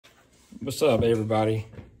What's up, everybody?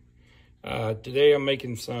 Today I'm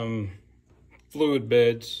making some fluid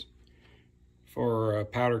beds for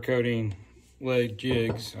powder coating leg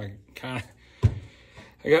jigs. I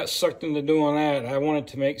got sucked into doing that. I wanted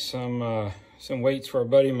to make some weights for a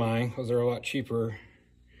buddy of mine because they're a lot cheaper.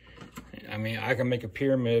 I mean, I can make a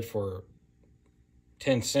pyramid for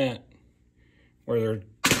 10 cents where they're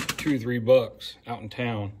 $2-3 out in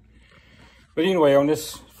town. But anyway, on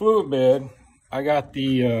this fluid bed, I got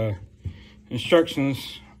the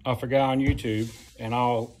instructions off a guy on YouTube, and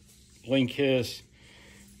I'll link his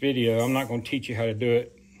video. I'm not going to teach you how to do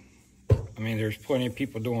it. I mean, there's plenty of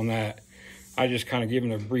people doing that. I just kind of give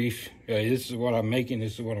them a brief, this is what I'm making,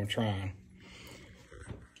 this is what I'm trying.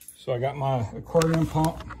 So I got my aquarium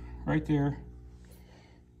pump right there.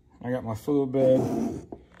 I got my fluid bed.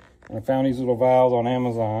 And I found these little valves on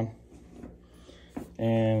Amazon.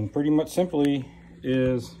 And pretty much simply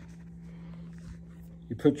is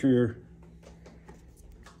you put your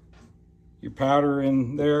powder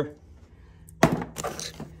in there,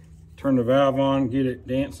 turn the valve on, get it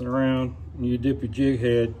dancing around, and you dip your jig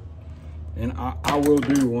head. And I will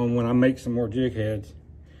do one when I make some more jig heads.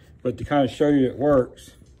 But to kind of show you it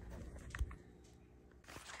works.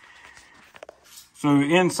 So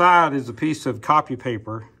inside is a piece of copy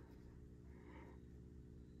paper.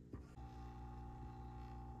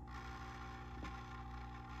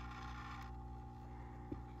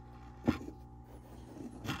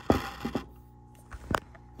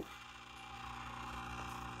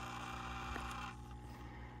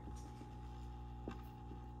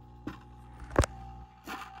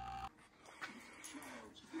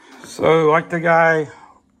 So like the guy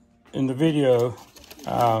in the video,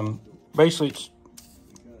 basically it's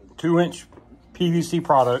 2-inch PVC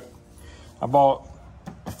product. I bought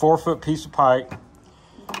a 4-foot piece of pipe.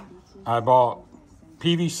 I bought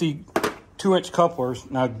PVC 2-inch couplers.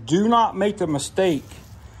 Now do not make the mistake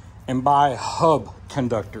and buy hub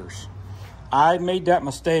conductors. I made that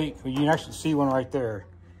mistake. You can actually see one right there.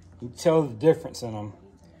 You can tell the difference in them.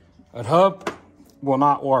 A hub will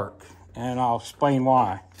not work, and I'll explain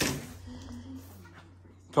why.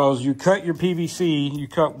 Because you cut your PVC, you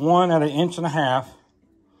cut one at 1.5 inches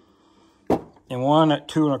and one at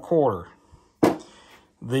 2 1/4.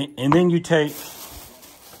 And then you take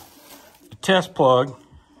the test plug,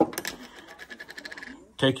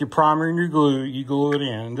 take your primer and your glue, you glue it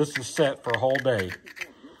in. And this is set for a whole day.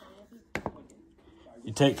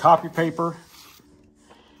 You take copy paper,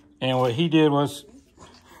 and what he did was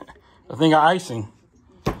a thing of icing,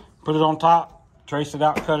 put it on top, trace it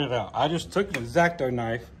out, cut it out. I just took an X-Acto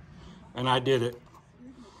knife and I did it.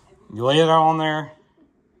 You lay it on there.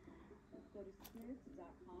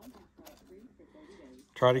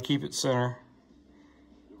 Try to keep it center.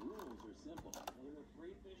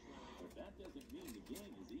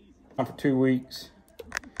 For 2 weeks.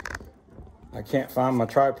 I can't find my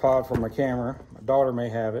tripod for my camera. My daughter may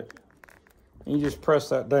have it. And you just press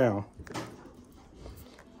that down.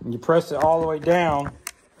 And you press it all the way down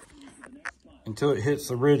until it hits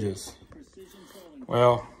the ridges.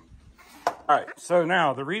 Well, all right, so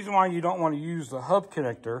now the reason why you don't want to use the hub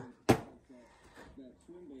connector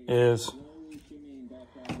is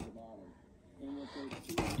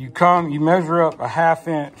you measure up a 1/2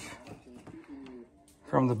 inch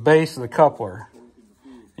from the base of the coupler,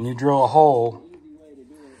 and you drill a hole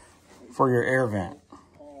for your air vent.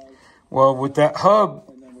 Well, with that hub,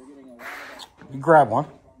 you grab one.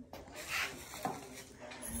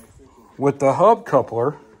 With the hub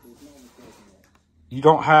coupler, you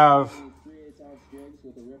only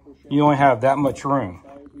have that much room.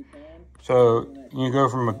 So you go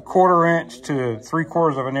from a 1/4 inch to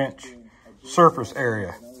 3/4 inch surface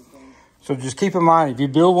area. So just keep in mind, if you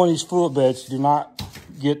build one of these fluid beds, do not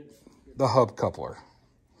get the hub coupler.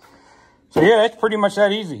 So yeah, it's pretty much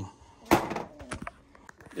that easy.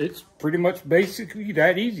 It's pretty much basically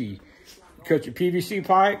that easy. Cut your PVC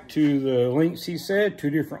pipe to the lengths he said, 2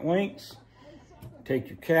 different lengths. Take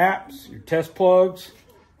your caps, your test plugs,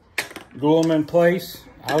 glue them in place.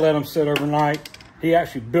 I let them sit overnight. He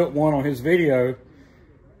actually built one on his video,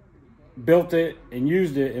 built it and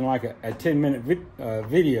used it in like a 10-minute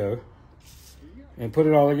video and put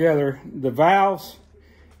it all together. The valves,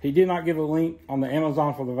 he did not give a link on the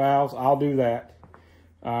Amazon for the valves. I'll do that.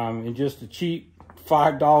 And just a cheap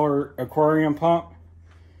 $5 aquarium pump,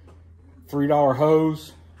 $3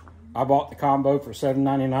 hose. I bought the combo for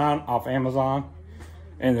 $7.99 off Amazon.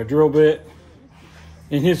 And the drill bit.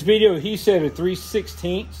 In his video, he said a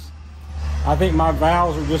 3/16. I think my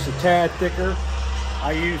valves are just a tad thicker.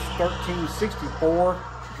 I used 1364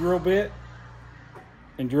 drill bit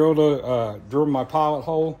and drilled my pilot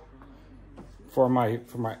hole for my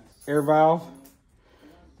air valve.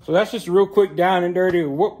 So that's just a real quick down and dirty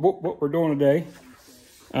of what we're doing today.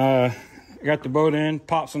 I got the boat in.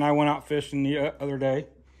 Pops and I went out fishing the other day.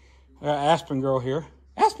 Aspen girl here.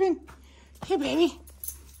 Aspen, hey baby.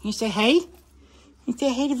 You say hey? You say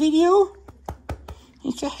hey to video?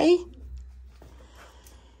 You say hey?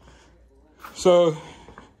 So,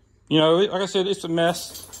 you know, like I said, it's a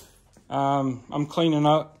mess. I'm cleaning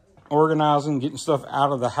up, organizing, getting stuff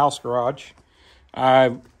out of the house garage.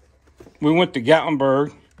 We went to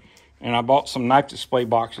Gatlinburg and I bought some knife display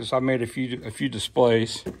boxes. I made a few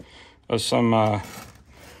displays of some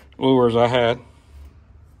lures I had.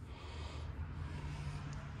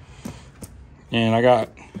 And I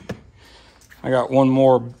got one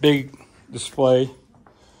more big display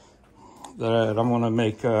that I'm gonna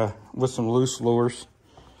make with some loose lures.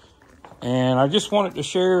 And I just wanted to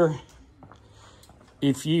share,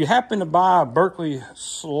 if you happen to buy a Berkley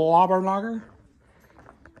SLOBBERKNOCKER,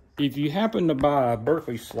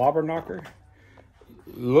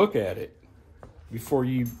 look at it before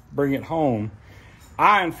you bring it home.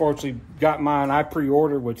 I unfortunately got mine, I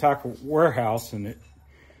pre-ordered with Tackle Warehouse, and it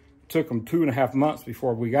took them 2.5 months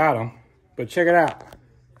before we got them. But check it out.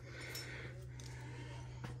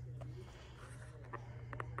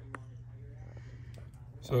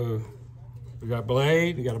 So we got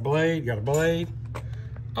blade, we got a blade, got a blade.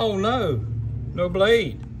 Oh no, no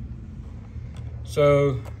blade.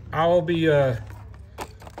 So I will be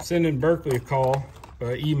sending Berkley a call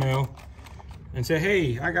by email and say,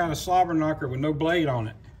 hey, I got a SLOBBERKNOCKER with no blade on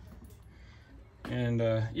it. And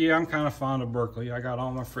yeah, I'm kind of fond of Berkley. I got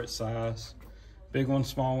all my Fritz size, big ones,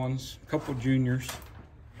 small ones, a couple juniors.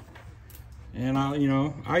 And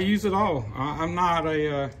I use it all. I'm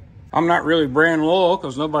not really brand loyal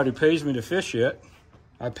because nobody pays me to fish yet.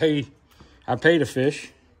 I pay to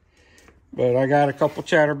fish, but I got a couple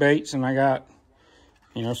chatterbaits, and I got,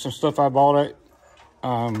 some stuff I bought at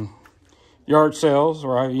yard sales,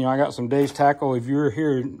 or I got some Dave's Tackle. If you're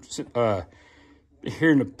here in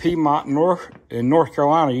the Piedmont in North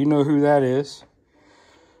Carolina, you know who that is.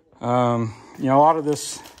 A lot of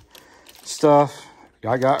this stuff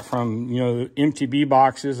I got from MTB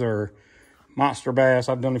boxes or Monster Bass.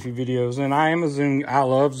 I've done a few videos, and I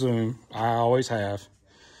love Zoom. I always have.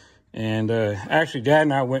 And actually, Dad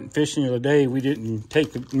and I went fishing the other day. We didn't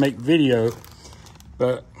make video,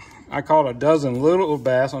 but I caught a dozen little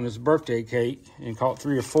bass on this birthday cake and caught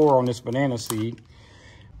 3 or 4 on this banana seed.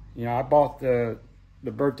 I bought the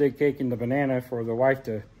birthday cake and the banana for the wife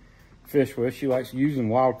to fish with. She likes using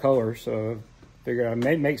wild colors, so I figured I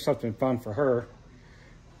may make something fun for her.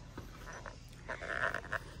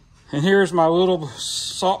 And here's my little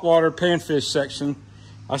saltwater panfish section.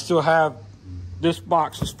 I still have, this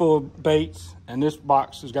box is full of baits, and this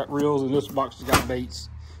box has got reels, and this box has got baits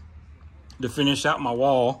to finish out my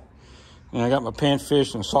wall. And I got my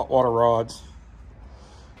panfish and saltwater rods.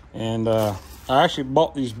 And I actually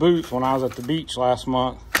bought these boots when I was at the beach last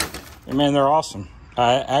month. And man, they're awesome.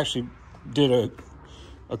 I actually did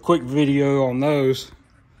a quick video on those.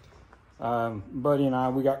 Buddy and I,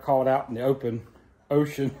 we got caught out in the open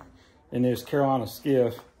ocean in this Carolina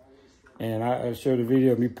skiff, and I showed a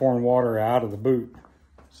video of me pouring water out of the boot.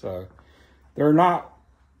 So they're not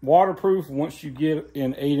waterproof once you get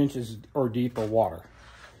in 8 inches or deeper water.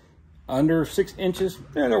 Under 6 inches,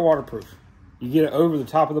 yeah, they're waterproof. You get it over the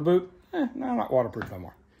top of the boot, no, not waterproof no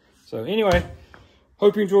more. So anyway,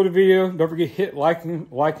 hope you enjoyed the video. Don't forget to hit like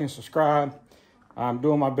and subscribe. I'm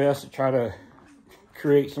doing my best to try to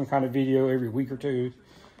create some kind of video every week or two.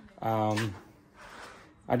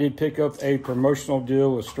 I did pick up a promotional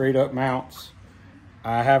deal with straight up mounts.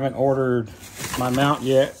 I haven't ordered my mount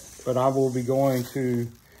yet, but I will be going to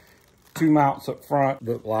 2 mounts up front,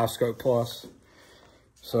 the LiveScope Plus.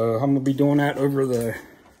 So I'm gonna be doing that over the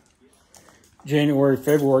January,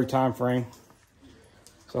 February time frame.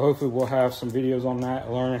 So hopefully we'll have some videos on that,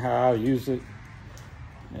 learning how to use it,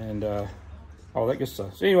 and all that good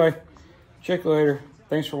stuff. So anyway, check you later.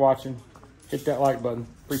 Thanks for watching. Hit that like button.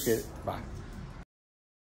 Appreciate it. Bye.